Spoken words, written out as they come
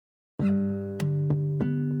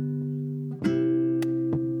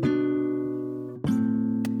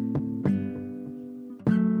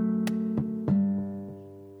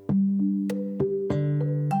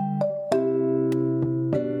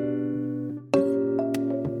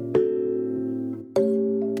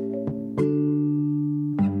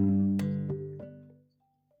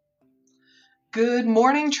Good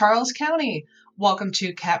morning, Charles County. Welcome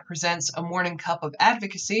to CAT Presents A Morning Cup of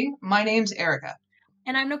Advocacy. My name's Erica.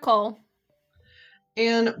 And I'm Nicole.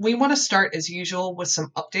 And we want to start, as usual, with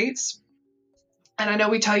some updates. And I know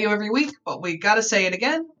we tell you every week, but we got to say it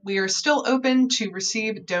again. We are still open to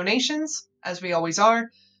receive donations, as we always are.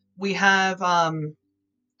 We have,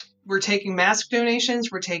 we're taking mask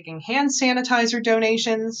donations. We're taking hand sanitizer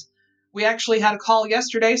donations. We actually had a call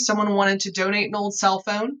yesterday. Someone wanted to donate an old cell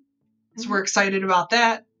phone. So we're excited about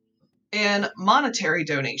that. And monetary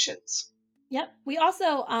donations. Yep. We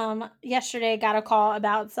also yesterday got a call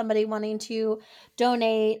about somebody wanting to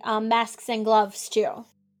donate masks and gloves too.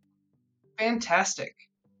 Fantastic.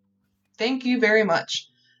 Thank you very much.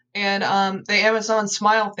 And the Amazon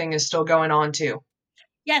Smile thing is still going on too.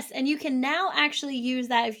 Yes, and you can now actually use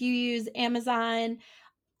that if you use Amazon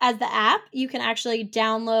as the app. You can actually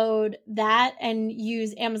download that and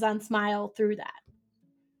use Amazon Smile through that.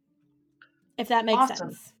 If that makes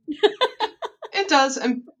sense. It does,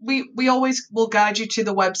 and we always will guide you to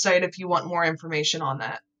the website if you want more information on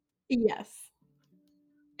that. Yes.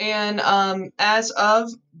 And as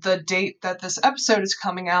of the date that this episode is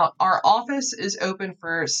coming out, our office is open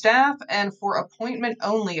for staff and for appointment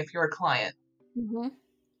only if you're a client. Mm-hmm.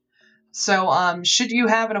 So should you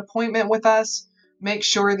have an appointment with us, make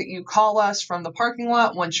sure that you call us from the parking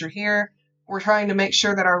lot once you're here. We're trying to make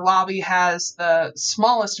sure that our lobby has the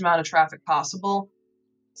smallest amount of traffic possible.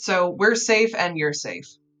 So we're safe and you're safe.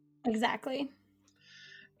 Exactly.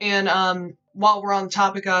 And while we're on the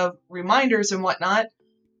topic of reminders and whatnot,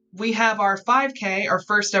 we have our 5K, our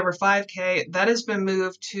first ever 5K, that has been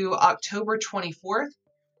moved to October 24th,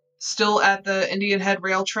 still at the Indian Head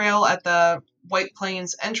Rail Trail at the White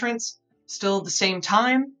Plains entrance, still the same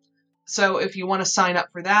time. So if you want to sign up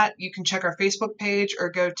for that, you can check our Facebook page or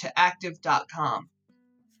go to active.com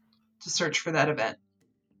to search for that event.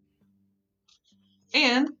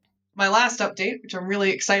 And my last update, which I'm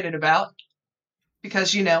really excited about,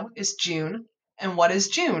 because, is June. And what is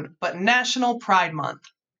June but National Pride Month?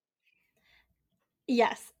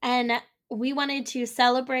 Yes, and we wanted to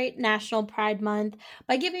celebrate National Pride Month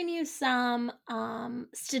by giving you some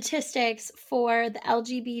statistics for the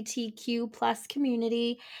LGBTQ plus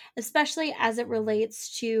community, especially as it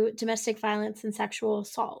relates to domestic violence and sexual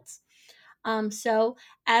assaults. So,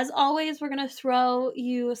 as always, we're going to throw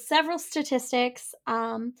you several statistics,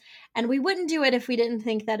 and we wouldn't do it if we didn't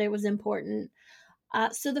think that it was important.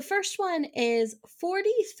 So, the first one is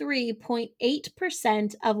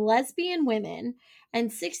 43.8% of lesbian women and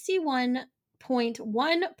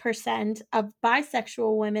 61.1% of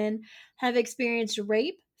bisexual women have experienced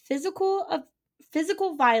rape, physical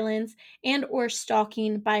violence, and or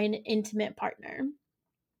stalking by an intimate partner.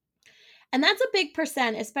 And that's a big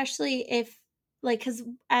percent, especially if, because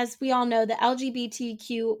as we all know, the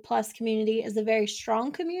LGBTQ plus community is a very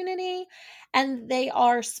strong community, and they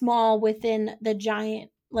are small within the giant,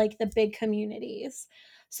 the big communities.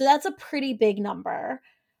 So that's a pretty big number.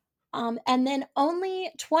 And then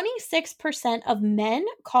only 26% of men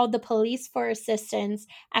called the police for assistance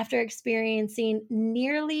after experiencing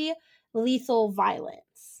nearly lethal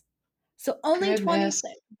violence. So only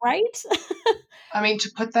 26, right? I mean,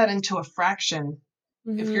 to put that into a fraction,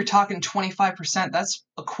 if you're talking 25%, that's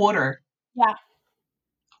a quarter. Yeah.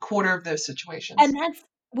 A quarter of those situations. And that's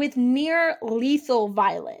with near lethal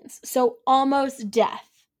violence. So almost death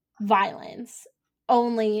violence.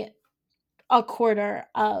 Only a quarter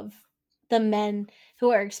of the men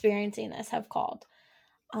who are experiencing this have called.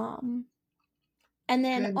 And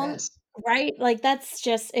then, right? That's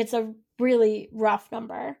just, it's a really rough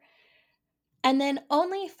number. And then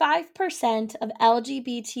only 5% of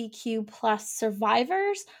LGBTQ plus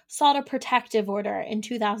survivors sought a protective order in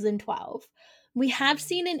 2012. We have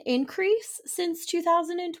seen an increase since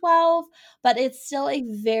 2012, but it's still a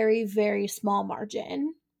very, very small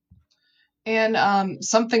margin. And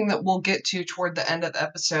something that we'll get to toward the end of the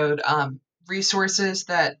episode, resources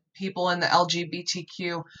that people in the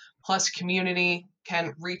LGBTQ plus community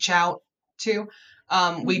can reach out to.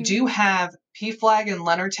 We do have PFLAG in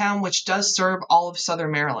Leonardtown, which does serve all of Southern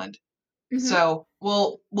Maryland. So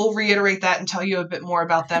we'll reiterate that and tell you a bit more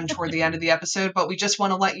about them toward the end of the episode. But we just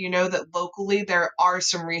want to let you know that locally there are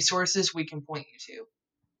some resources we can point you to.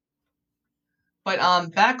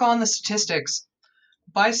 But back on the statistics,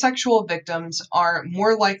 bisexual victims are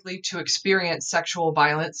more likely to experience sexual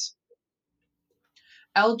violence.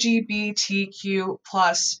 LGBTQ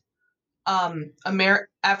plus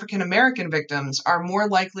African American victims are more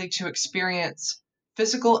likely to experience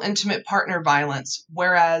physical intimate partner violence,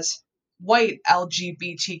 whereas white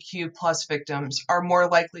LGBTQ plus victims are more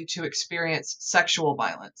likely to experience sexual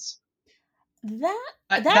violence.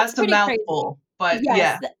 That's a mouthful, crazy. But Yes,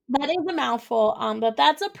 yeah, that is a mouthful, but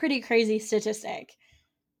that's a pretty crazy statistic.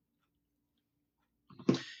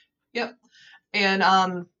 yep.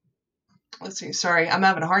 And let's see. Sorry, I'm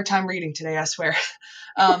having a hard time reading today, I swear.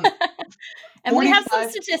 Um, And we have some 45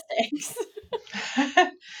 statistics.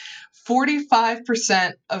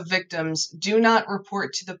 45% of victims do not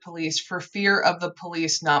report to the police for fear of the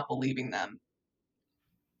police not believing them.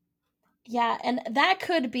 Yeah, and that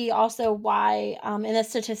could be also why, in the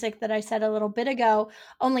statistic that I said a little bit ago,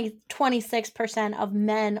 only 26% of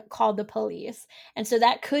men called the police. And so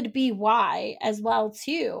that could be why as well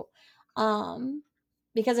too. Um,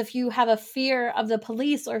 because if you have a fear of the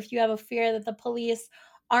police, or if you have a fear that the police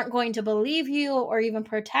aren't going to believe you or even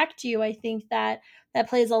protect you, I think that that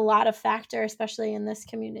plays a lot of factor, especially in this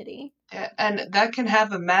community. And that can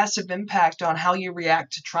have a massive impact on how you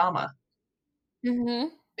react to trauma.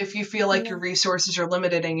 Mhm. If you feel like your Yeah. resources are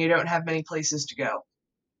limited and you don't have many places to go.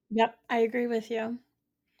 Yep, I agree with you.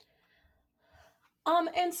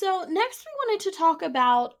 And so next we wanted to talk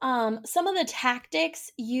about some of the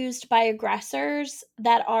tactics used by aggressors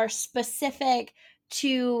that are specific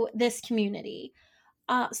to this community.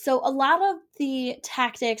 So a lot of the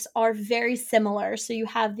tactics are very similar. So you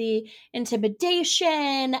have the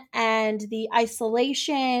intimidation and the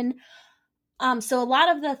isolation. So a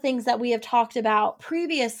lot of the things that we have talked about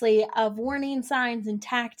previously of warning signs and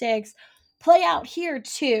tactics play out here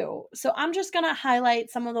too. So I'm just going to highlight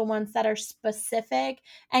some of the ones that are specific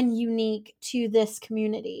and unique to this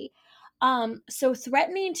community. So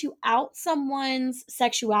threatening to out someone's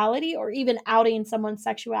sexuality or even outing someone's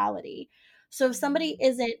sexuality. So if somebody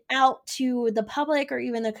isn't out to the public or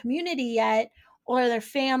even the community yet, or their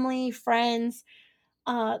family, friends,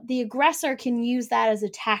 the aggressor can use that as a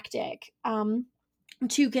tactic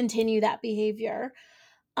to continue that behavior.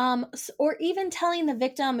 Or even telling the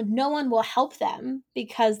victim no one will help them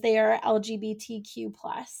because they are LGBTQ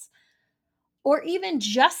plus, or even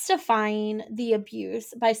justifying the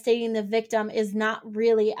abuse by stating the victim is not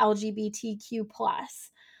really LGBTQ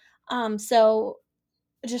plus. So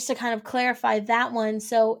just to kind of clarify that one,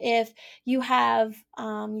 so if you have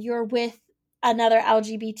you're with another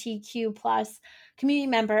LGBTQ plus community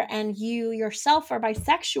member and you yourself are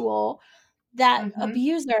bisexual, that Mm-hmm.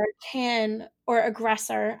 abuser can, or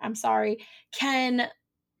aggressor, I'm sorry, can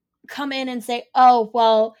come in and say, "Oh,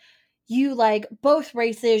 well, you like both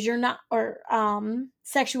races, you're not, or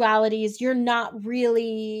sexualities, you're not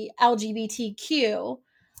really LGBTQ.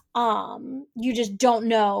 You just don't No,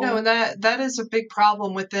 know." and that is a big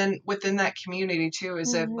problem within that community too.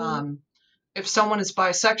 Is Mhm. if someone is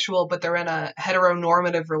bisexual but they're in a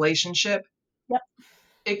heteronormative relationship, Yep.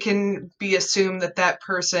 it can be assumed that that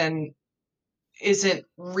person isn't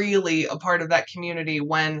really a part of that community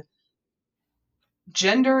when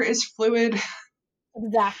gender is fluid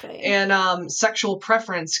Exactly. and sexual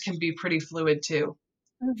preference can be pretty fluid too.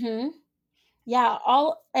 Mhm. Yeah,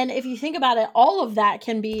 all, and if you think about it, all of that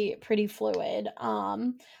can be pretty fluid.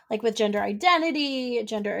 Like with gender identity,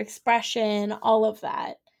 gender expression, all of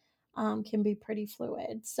that can be pretty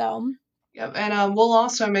fluid. So, Yep, and we'll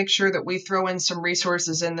also make sure that we throw in some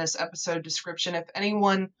resources in this episode description if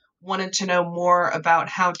anyone wanted to know more about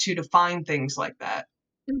how to define things like that.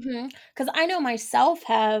 because I know myself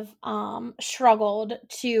have struggled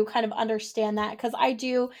to kind of understand that, because I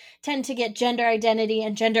do tend to get gender identity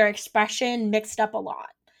and gender expression mixed up a lot.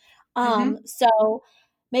 Hmm. So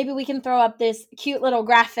maybe we can throw up this cute little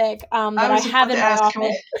graphic I that I was have about in to my ask,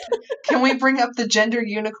 office. can we bring up the gender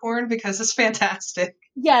unicorn because it's fantastic.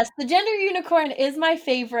 Yes, the gender unicorn is my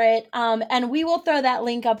favorite, and we will throw that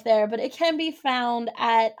link up there, but it can be found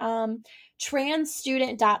at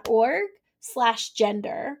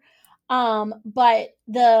transstudent.org/gender. But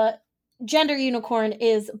the gender unicorn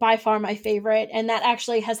is by far my favorite, and that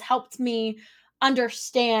actually has helped me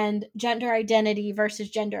understand gender identity versus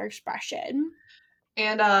gender expression.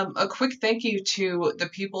 And a quick thank you to the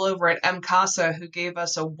people over at MCASA who gave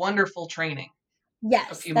us a wonderful training a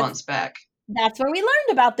Yes, few months back. that's where we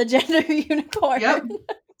learned about the gender unicorn. Yep.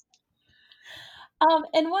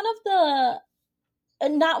 And one of the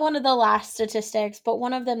not one of the last statistics, but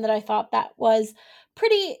one of them that I thought that was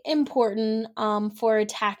pretty important for a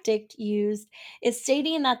tactic used is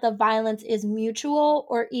stating that the violence is mutual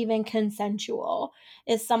or even consensual,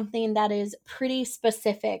 is something that is pretty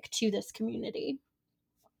specific to this community.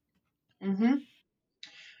 Hmm.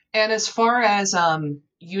 And as far as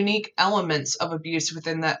unique elements of abuse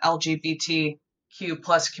within the LGBTQ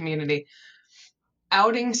plus community,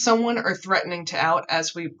 outing someone or threatening to out,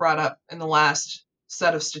 as we brought up in the last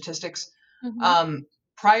set of statistics, Hmm. um,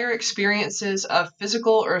 prior experiences of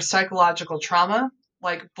physical or psychological trauma,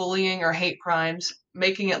 like bullying or hate crimes,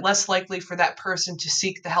 making it less likely for that person to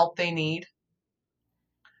seek the help they need.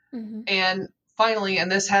 Mm-hmm. And finally,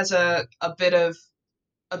 and this has a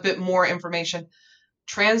bit more information,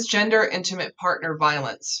 transgender intimate partner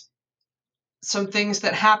violence. Some things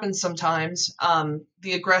that happen sometimes.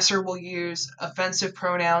 The aggressor will use offensive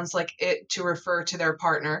pronouns like it to refer to their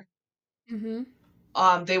partner.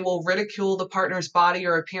 Mm-hmm. They will ridicule the partner's body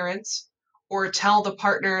or appearance, or tell the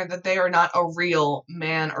partner that they are not a real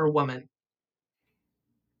man or woman.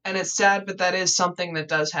 And it's sad, but that is something that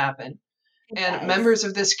does happen. It And does. members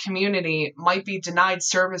of this community might be denied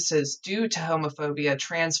services due to homophobia,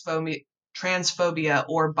 transphobia,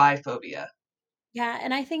 or biphobia. Yeah,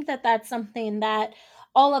 and I think that that's something that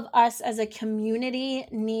all of us as a community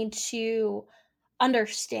need to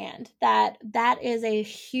understand, that that is a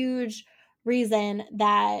huge reason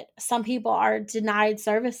that some people are denied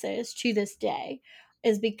services to this day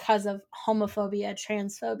is because of homophobia,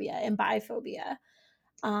 transphobia, and biphobia.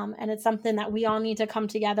 And it's something that we all need to come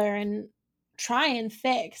together and try and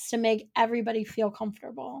fix to make everybody feel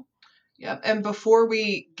comfortable. Yeah, and before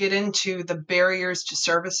we get into the barriers to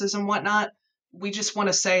services and whatnot, we just want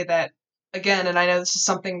to say that again, and I know this is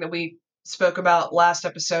something that we spoke about last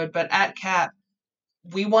episode, but at CAP,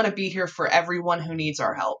 we want to be here for everyone who needs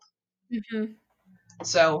our help. Mm-hmm.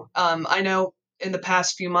 So I know in the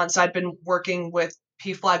past few months I've been working with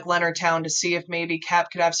PFLAG Leonardtown to see if maybe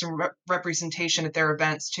CAP could have some representation at their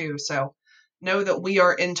events too. So know that we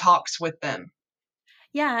are in talks with them.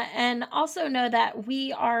 Yeah, and also know that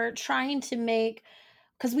we are trying to make,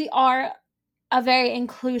 because we are a very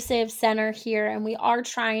inclusive center here, and we are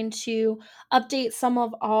trying to update some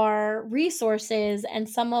of our resources and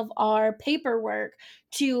some of our paperwork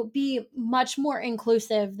to be much more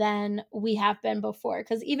inclusive than we have been before.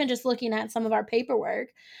 Because even just looking at some of our paperwork,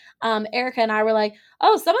 Erica and I were like,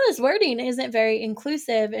 oh, some of this wording isn't very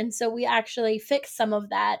inclusive. And so we actually fixed some of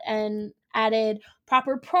that and added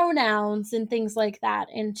proper pronouns and things like that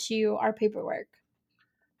into our paperwork.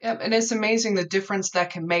 Yep, and it's amazing the difference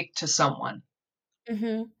that can make to someone.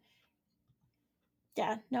 Mm-hmm.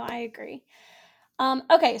 Yeah, no, I agree.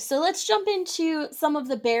 Okay, so let's jump into some of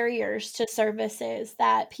the barriers to services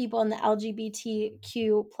that people in the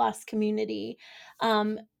LGBTQ plus community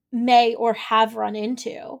um, may or have run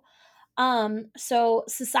into. So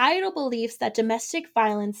societal beliefs that domestic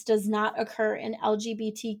violence does not occur in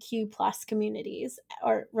LGBTQ plus communities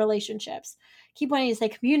or relationships. Keep wanting to say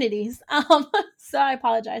communities, so I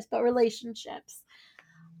apologize, but relationships.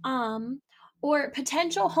 Um, or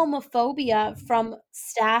potential homophobia from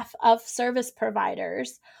staff of service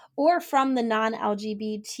providers or from the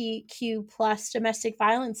non-LGBTQ plus domestic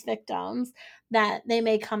violence victims that they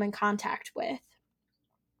may come in contact with.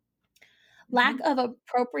 Lack Mhm. of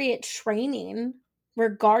appropriate training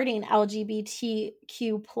regarding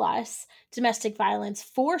LGBTQ plus domestic violence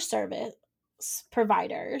for service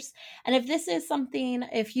providers. And if this is something,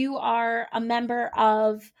 if you are a member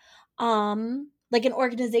of like an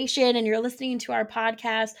organization and you're listening to our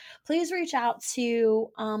podcast, please reach out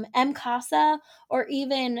to MCASA or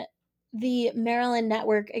even the Maryland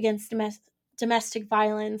Network Against Domestic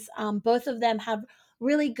Violence. Both of them have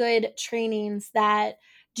really good trainings that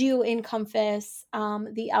do encompass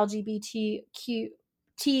the LGBTQ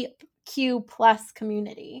plus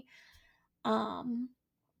community. Um,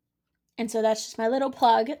 and so that's just my little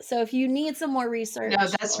plug. So if you need some more No, research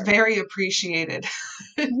that's or very appreciated.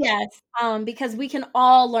 yes, because we can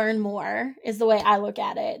all learn more is the way I look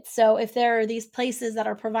at it. So if there are these places that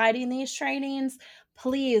are providing these trainings,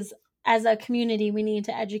 please, as a community, we need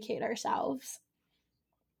to educate ourselves.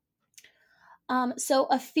 So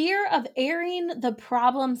a fear of airing the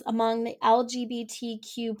problems among the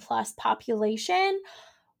LGBTQ plus population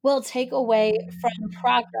will take away from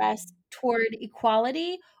progress toward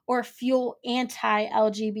equality or fuel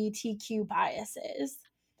anti-LGBTQ biases.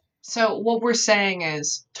 So what we're saying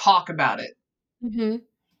is talk about it. Mm-hmm.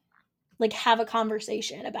 Like have a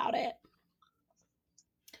conversation about it.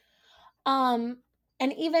 Um,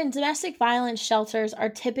 and even domestic violence shelters are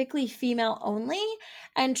typically female only,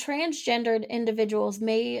 and transgendered individuals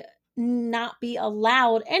may not be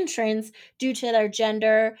allowed entrance due to their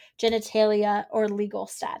gender, genitalia, or legal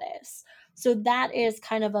status. So that is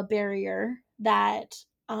kind of a barrier that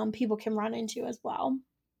people can run into as well.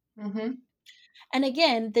 Hmm. And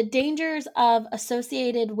again, the dangers of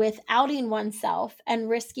associated with outing oneself and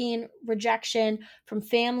risking rejection from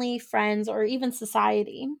family, friends, or even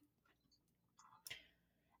society.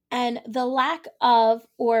 And the lack of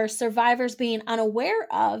or survivors being unaware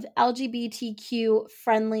of LGBTQ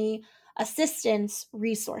friendly assistance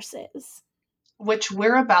resources. which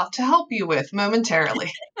we're about to help you with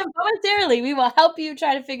momentarily. Momentarily, we will help you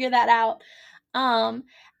try to figure that out. Um,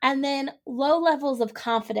 and then low levels of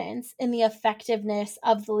confidence in the effectiveness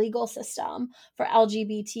of the legal system for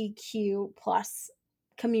LGBTQ plus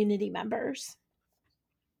community members,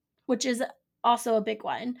 which is also a big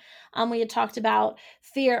one. We had talked about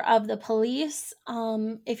fear of the police.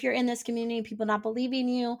 If you're in this community, people not believing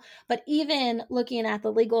you, but even looking at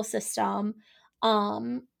the legal system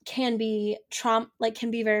can be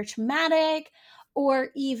can be very traumatic, or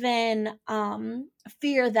even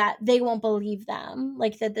fear that they won't believe them,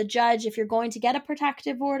 like that the judge, if you're going to get a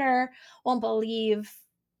protective order, won't believe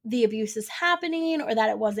the abuse is happening or that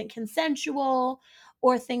it wasn't consensual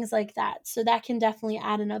or things like that. So that can definitely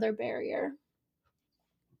add another barrier.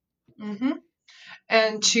 Mm-hmm.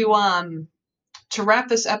 And to wrap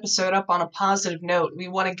this episode up on a positive note, we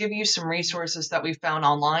want to give you some resources that we found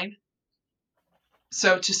online.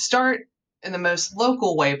 So to start in the most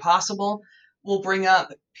local way possible, we'll bring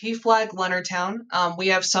up PFLAG Leonardtown. We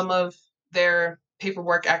have some of their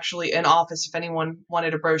paperwork actually in office if anyone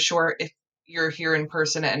wanted a brochure if you're here in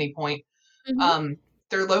person at any point. Mm-hmm.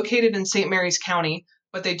 They're located in St. Mary's County,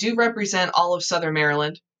 but they do represent all of Southern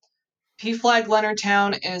Maryland. PFLAG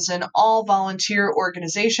Leonardtown is an all-volunteer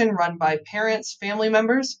organization run by parents, family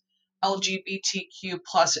members, LGBTQ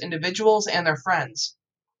plus individuals, and their friends.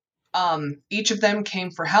 Each of them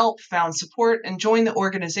came for help, found support, and joined the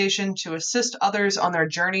organization to assist others on their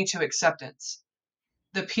journey to acceptance.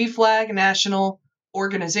 The PFLAG National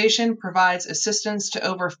Organization provides assistance to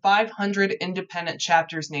over 500 independent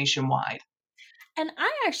chapters nationwide. And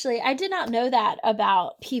I did not know that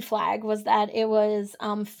about PFLAG, was that it was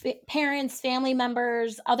parents, family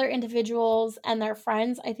members, other individuals, and their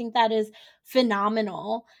friends. I think that is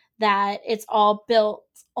phenomenal that it's all built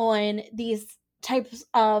on these types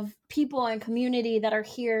of people and community that are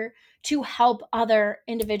here to help other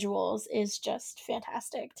individuals is just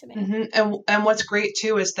fantastic to me. And what's great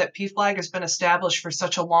too is that PFLAG has been established for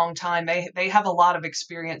such a long time. They have a lot of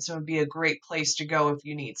experience and would be a great place to go if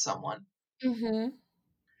you need someone. Mm-hmm.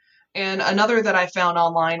 And another that I found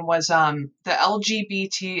online was the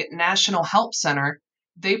LGBT National Help Center.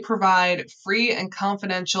 They provide free and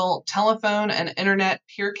confidential telephone and internet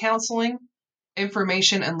peer counseling,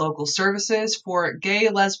 information, and local services for gay,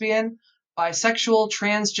 lesbian, bisexual,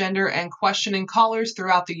 transgender, and questioning callers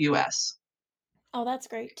throughout the U.S. Oh, that's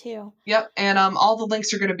great too. Yep, and all the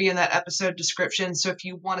links are going to be in that episode description. So if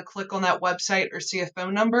you want to click on that website or see a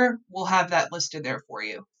phone number, we'll have that listed there for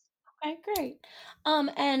you. Okay, great.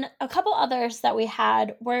 And a couple others that we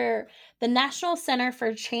had were the National Center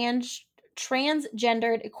for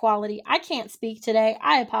Transgendered Equality. I can't speak today.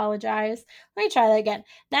 I apologize. Let me try that again.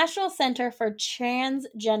 National Center for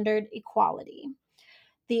Transgendered Equality.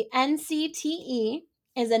 The NCTE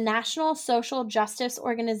is a national social justice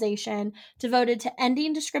organization devoted to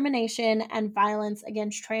ending discrimination and violence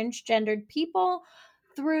against transgendered people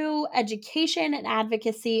through education and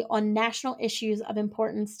advocacy on national issues of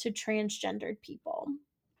importance to transgendered people.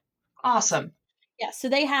 Awesome. Yeah, so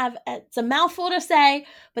they have, it's a mouthful to say,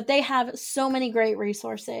 but they have so many great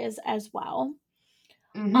resources as well.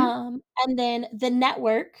 Mm-hmm. And then the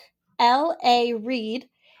network, LA Read,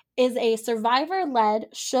 is a survivor led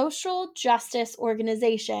social justice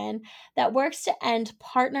organization that works to end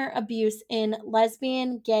partner abuse in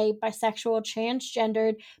lesbian, gay, bisexual,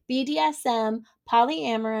 transgendered, BDSM,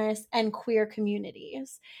 polyamorous, and queer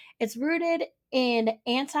communities. It's rooted in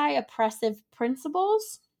anti oppressive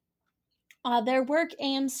principles. Their work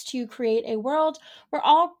aims to create a world where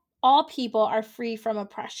all people are free from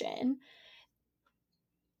oppression.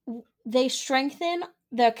 They strengthen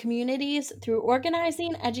the communities through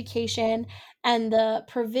organizing, education, and the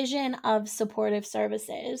provision of supportive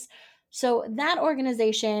services. So that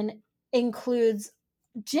organization includes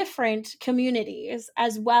different communities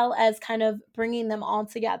as well as kind of bringing them all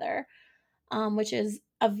together, which is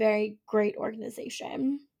a very great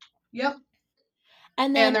organization. Yep. And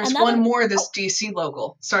And then there's another, one more oh, this DC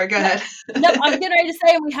local. Sorry, go no, ahead. nope, I was getting ready to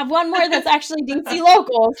say we have one more that's actually DC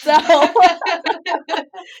local. So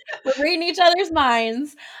we're reading each other's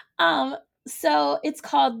minds. So it's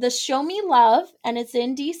called the Show Me Love, and it's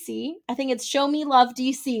in DC. I think it's Show Me Love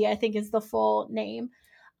DC, I think is the full name.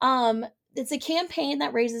 Um, it's a campaign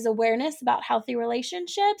that raises awareness about healthy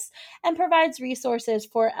relationships and provides resources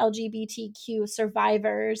for LGBTQ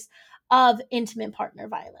survivors of intimate partner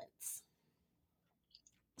violence.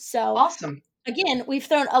 So, Awesome. again, we've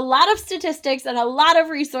thrown a lot of statistics and a lot of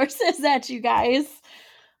resources at you guys,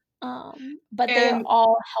 but they are And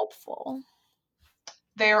all helpful.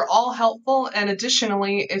 they are all helpful. And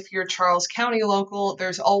additionally, if you're Charles County local,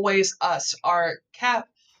 there's always us. Our CAP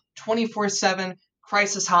 24/7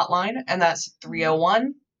 crisis hotline, and that's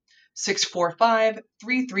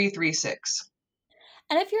 301-645-3336.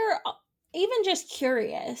 And if you're even just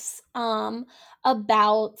curious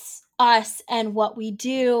about us and what we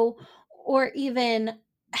do, or even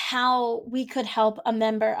how we could help a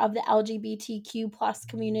member of the LGBTQ plus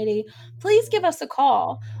community, please give us a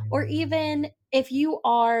call. Or even if you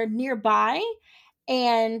are nearby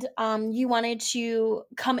and you wanted to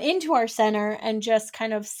come into our center and just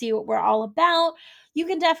kind of see what we're all about, you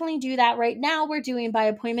can definitely do that. Right now, we're doing by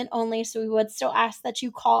appointment only, so we would still ask that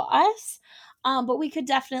you call us, but we could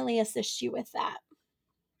definitely assist you with that.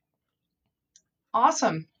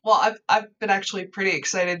 Awesome. Well, I've been actually pretty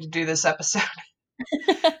excited to do this episode.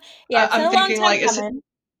 Yeah, it's been I'm a long thinking time like coming.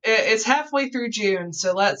 it's halfway through June,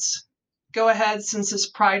 so let's go ahead since it's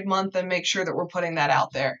Pride Month and make sure that we're putting that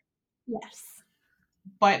out there. Yes.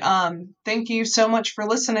 But thank you so much for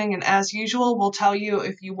listening, and as usual, we'll tell you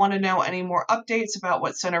if you want to know any more updates about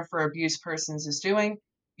what Center for Abused Persons is doing.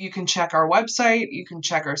 You can check our website, you can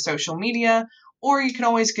check our social media, or you can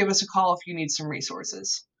always give us a call if you need some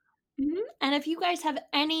resources. And if you guys have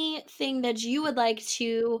anything that you would like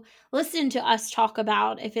to listen to us talk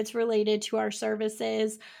about, if it's related to our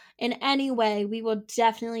services in any way, we will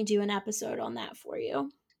definitely do an episode on that for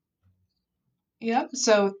you. Yep,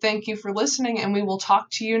 so thank you for listening, and we will talk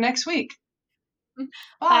to you next week. Bye,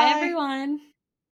 Bye. everyone.